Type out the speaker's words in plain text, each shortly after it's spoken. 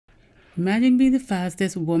Imagine being the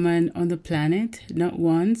fastest woman on the planet, not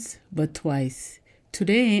once, but twice.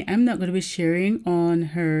 Today, I'm not going to be sharing on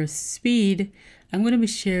her speed. I'm going to be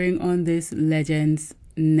sharing on this legend's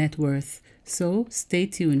net worth. So stay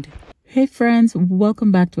tuned. Hey friends,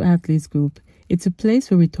 welcome back to Athletes Group. It's a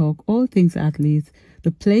place where we talk all things athletes,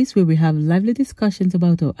 the place where we have lively discussions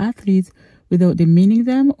about our athletes without demeaning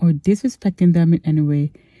them or disrespecting them in any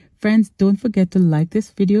way. Friends, don't forget to like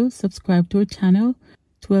this video, subscribe to our channel,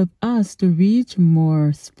 to help us to reach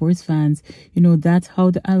more sports fans. You know, that's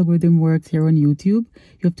how the algorithm works here on YouTube.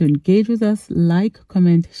 You have to engage with us, like,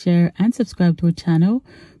 comment, share, and subscribe to our channel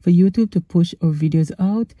for YouTube to push our videos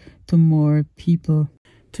out to more people.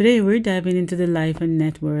 Today, we're diving into the life and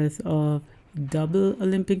net worth of double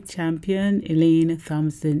Olympic champion Elaine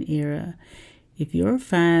Thompson-Herah. If you're a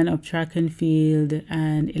fan of track and field,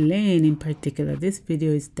 and Elaine in particular, this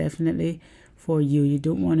video is definitely for you. You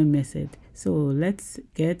don't want to miss it. So let's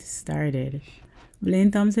get started.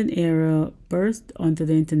 Elaine Thompson-Herah burst onto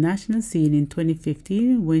the international scene in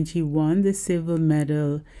 2015 when she won the silver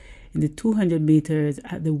medal in the 200 meters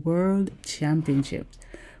at the World Championships.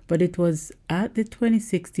 But it was at the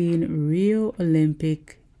 2016 Rio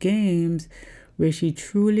Olympic Games where she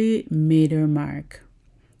truly made her mark,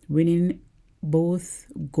 winning both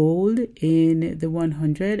gold in the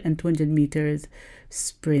 100 and 200 meters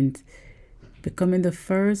sprint, becoming the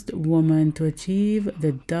first woman to achieve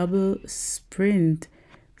the double sprint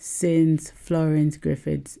since Florence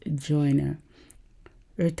Griffiths joined her.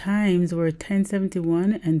 Her times were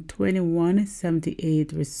 10:71 and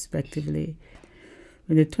 21:78 respectively.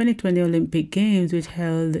 In the 2020 Olympic Games, which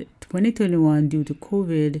held 2021 due to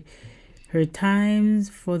COVID, her times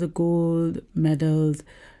for the gold medals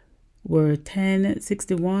were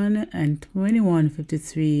 10:61 and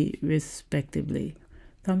 21:53 respectively.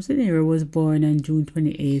 Thompson-Herah was born on June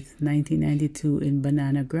 28, 1992 in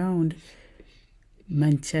Banana Ground,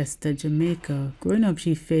 Manchester, Jamaica. Growing up,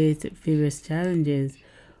 she faced various challenges,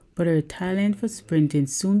 but her talent for sprinting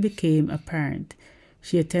soon became apparent.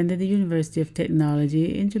 She attended the University of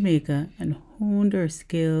Technology in Jamaica and honed her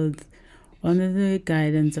skills under the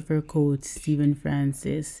guidance of her coach, Stephen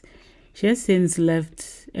Francis. She has since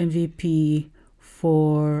left MVP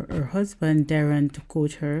for her husband, Darren, to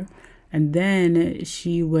coach her. And then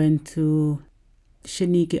she went to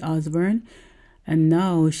Shaniki Osborne, and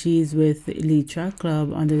now she's with the Elite Track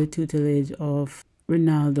Club under the tutelage of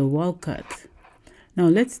Ronaldo Walcott. Now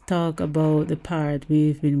let's talk about the part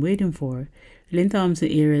we've been waiting for, Elaine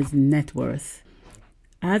Thompson-Herah's net worth.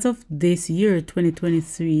 As of this year,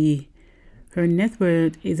 2023, her net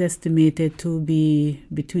worth is estimated to be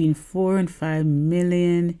between 4 and 5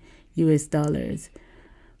 million US dollars.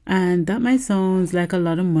 And that might sound like a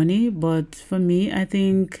lot of money, but for me, I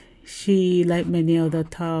think she, like many other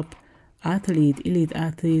top elite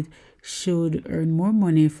athlete, should earn more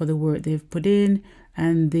money for the work they've put in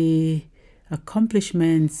and the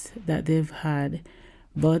accomplishments that they've had.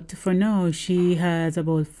 But for now, she has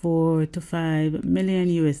about 4 to 5 million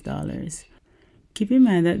US dollars. Keep in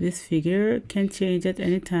mind that this figure can change at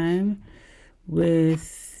any time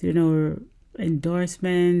with,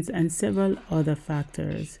 endorsements and several other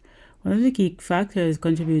factors. One of the key factors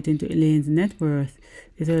contributing to Elaine's net worth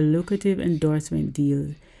is her lucrative endorsement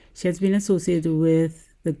deals. She has been associated with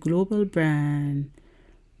the global brand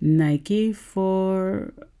Nike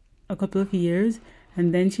for a couple of years,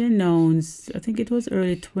 and then she announced, I think it was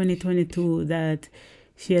early 2022, that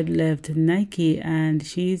she had left Nike and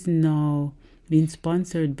she's now being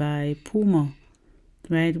sponsored by Puma,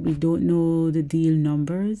 right? We don't know the deal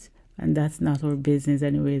numbers, and that's not our business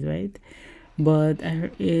anyways, right? But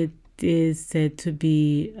it is said to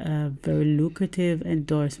be a very lucrative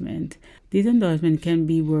endorsement. These endorsements can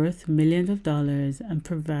be worth millions of dollars and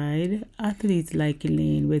provide athletes like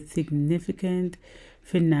Elaine with significant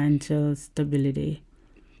financial stability.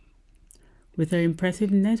 With her impressive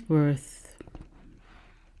net worth,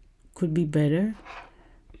 could be better,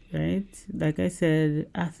 right? Like I said,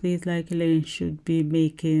 athletes like Elaine should be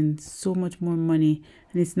making so much more money,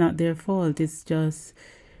 and it's not their fault. It's just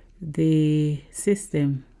the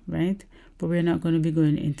system, right? But we're not going to be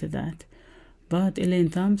going into that. But Elaine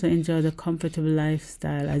Thompson enjoys a comfortable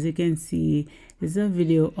lifestyle. As you can see, this is a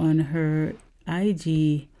video on her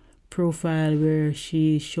IG profile where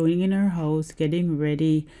she's showing in her house, getting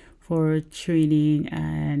ready for training,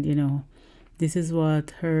 and this is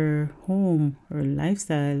what her home, her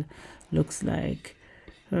lifestyle looks like.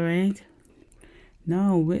 All right.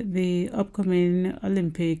 Now, with the upcoming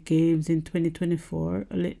Olympic Games in 2024,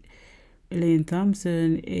 Elaine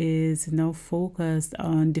Thompson is now focused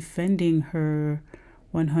on defending her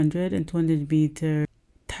 100 and 200 meter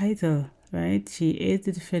title right? She is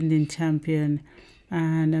the defending champion,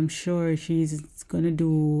 and I'm sure she's going to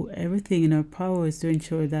do everything in her powers to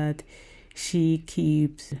ensure that she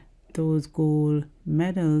keeps those gold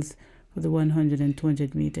medals for the 100 and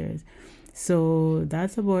 200 meters. So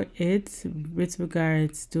that's about it with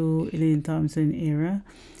regards to Elaine Thompson-Herah.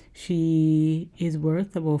 She is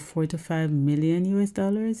worth about 4 to 5 million US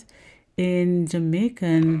dollars. In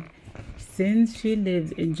Jamaican, since she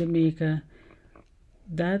lives in Jamaica,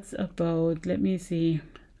 that's about, let me see,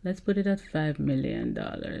 let's put it at $5 million.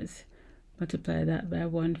 Multiply that by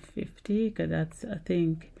 150, because that's, I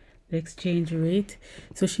think, the exchange rate.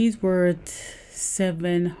 So she's worth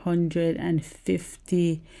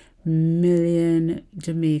 750 million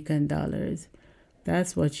Jamaican dollars.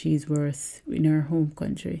 That's what she's worth in her home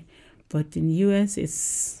country. But in US,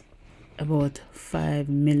 it's about $5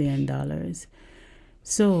 million.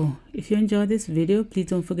 So if you enjoyed this video, please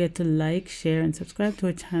don't forget to like, share, and subscribe to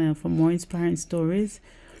our channel for more inspiring stories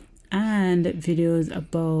and videos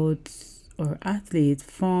about our athletes,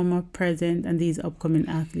 former, present, and these upcoming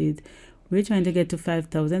athletes. We're trying to get to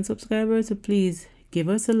 5,000 subscribers, so please give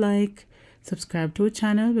us a like, subscribe to our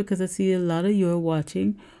channel, because I see a lot of you are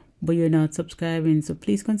watching but you're not subscribing, so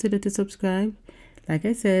please consider to subscribe. Like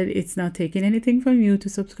I said, it's not taking anything from you to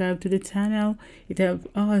subscribe to the channel. It helps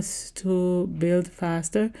us to build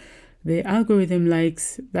faster. The algorithm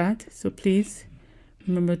likes that, so please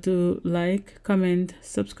remember to like, comment,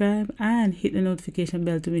 subscribe, and hit the notification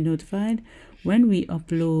bell to be notified when we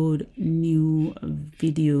upload new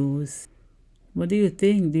videos. What do you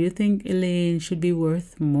think? Do you think Elaine should be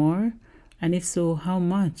worth more? And if so, how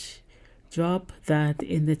much? Drop that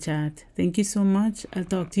in the chat. Thank you so much. I'll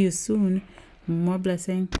talk to you soon. More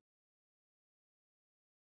blessing.